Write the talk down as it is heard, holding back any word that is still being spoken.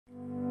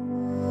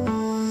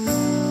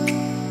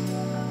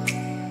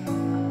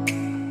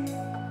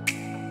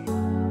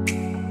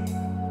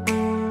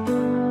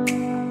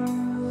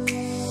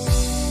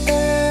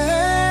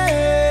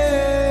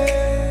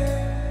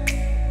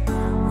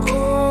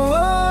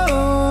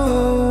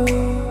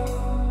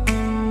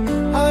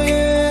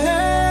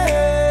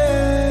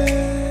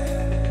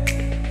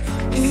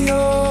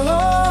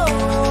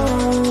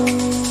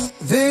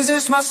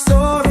my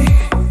story.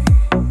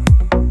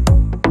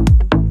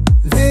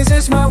 This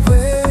is my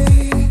way.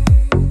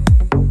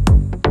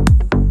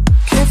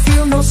 Can't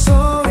feel no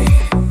sorry.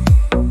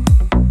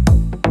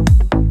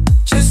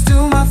 Just do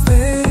my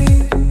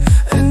thing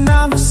and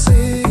I'ma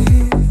sing.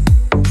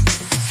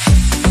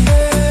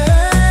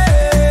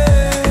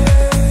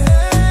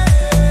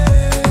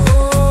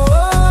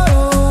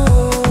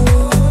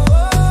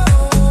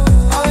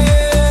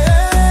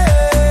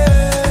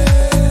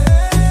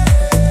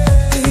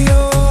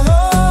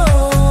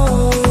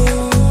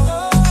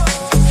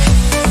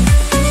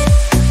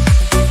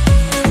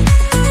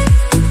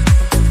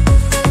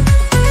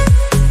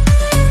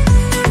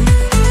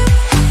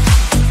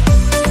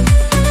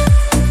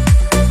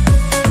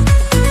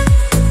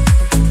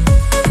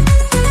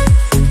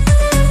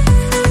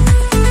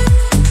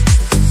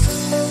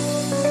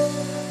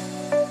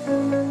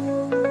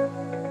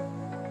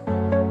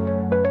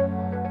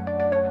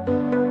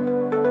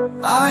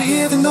 I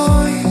hear the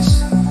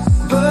noise,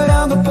 but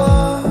I'm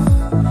above.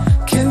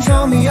 Can't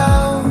drown me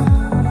out,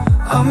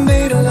 I'm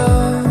made of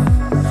love.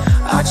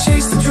 I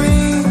chase the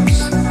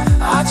dreams,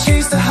 I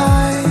chase the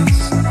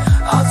highs.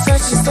 I'll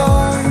touch the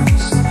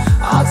stars,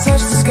 I'll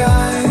touch the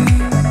sky,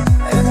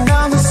 and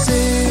I'ma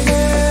sing.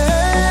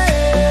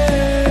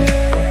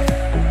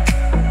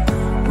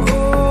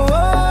 Oh,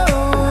 oh,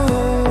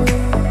 oh,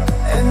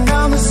 and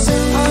I'ma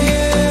sing. Oh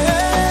yeah,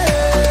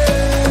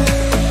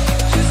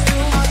 just do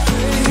my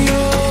thing.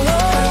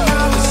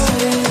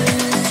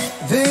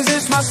 This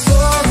is my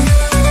story.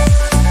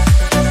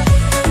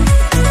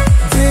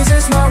 This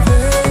is my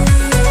way.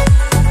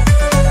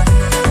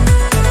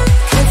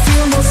 Can't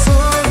feel no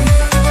sorry.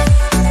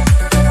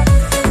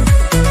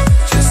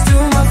 Just do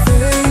my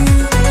thing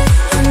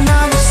and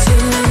I'ma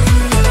sing.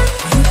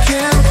 You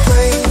can't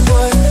break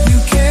what you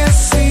can't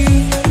see.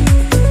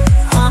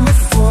 I'm a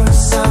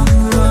force, I'm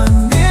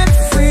running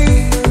free.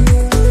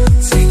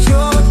 Take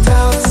your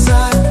doubts, I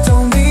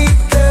don't need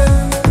them.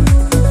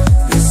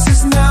 This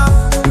is now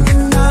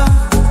and I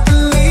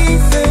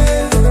believe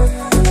it.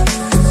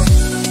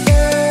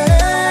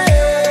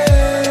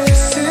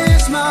 This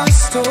is my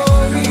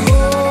story.